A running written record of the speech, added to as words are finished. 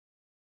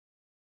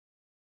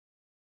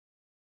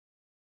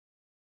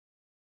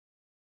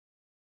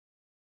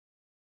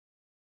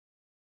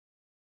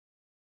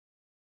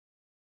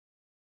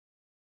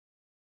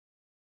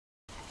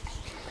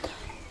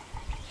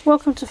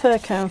Welcome to Fir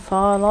Cone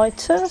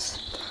Firelighters.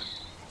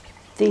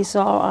 These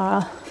are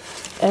our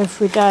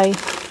everyday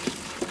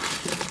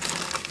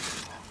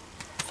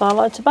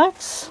firelighter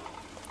bags.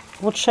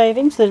 Wood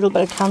shavings, a little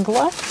bit of candle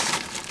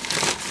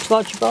wax. To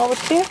light your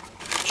barbecue.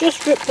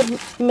 Just rip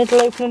the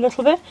middle open a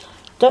little bit.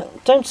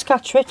 Don't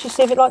scatter it, just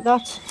leave it like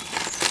that.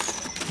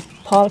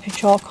 Pile up your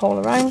charcoal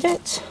around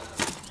it.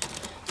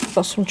 I've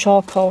got some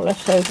charcoal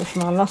left over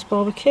from our last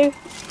barbecue,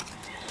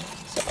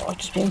 so I've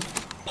just been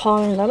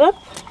piling that up.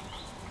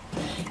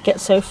 Get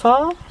so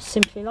far,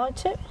 simply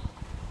light it.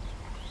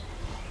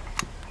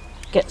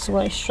 Gets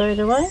away straight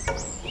away.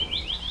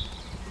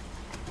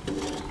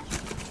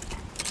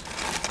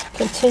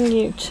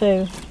 Continue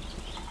to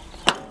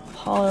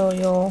pile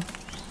your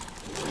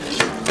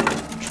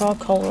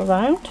charcoal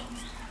around.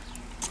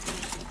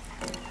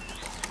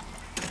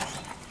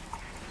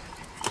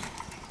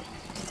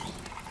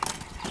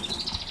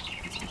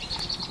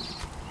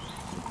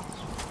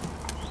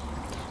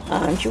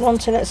 And you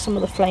want to let some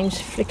of the flames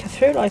flicker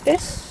through like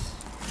this.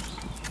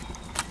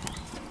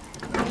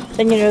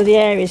 Then you know the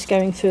air is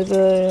going through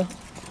the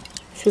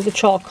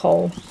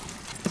charcoal.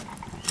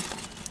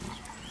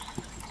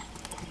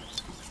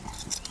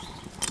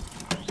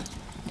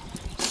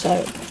 So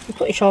you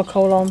put your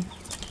charcoal on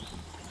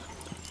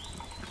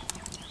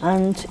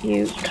and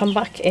you come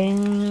back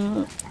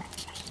in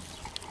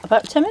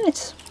about 10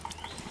 minutes.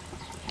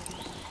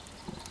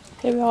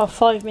 Here we are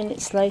 5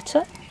 minutes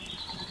later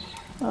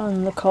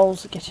and the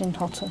coals are getting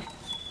hotter.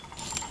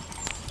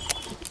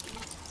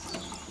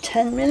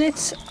 10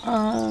 minutes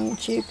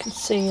and you can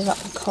see that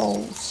the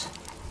coals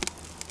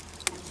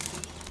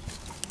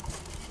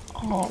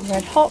are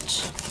red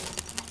hot.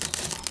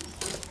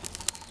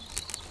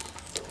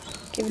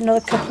 Give it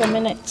another couple of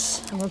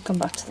minutes and we'll come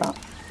back to that.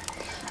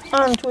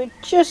 And we're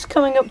just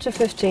coming up to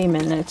 15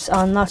 minutes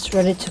and that's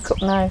ready to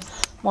cook now.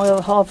 My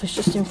other half has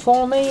just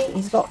informed me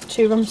he's got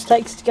 2 rump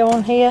steaks to go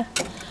on here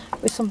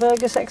with some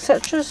burgers,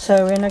 etc.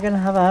 So we're now going to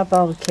have our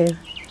barbecue.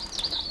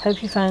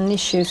 Hope you found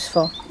this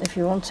useful. If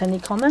you want any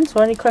comments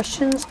or any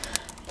questions,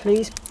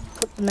 please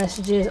put the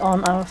messages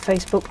on our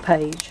Facebook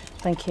page.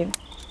 Thank you.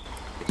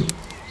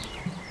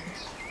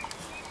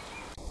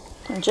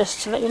 And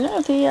just to let you know,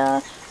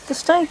 the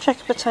steak,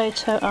 checker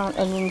potato and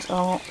onions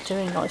are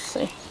doing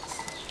nicely.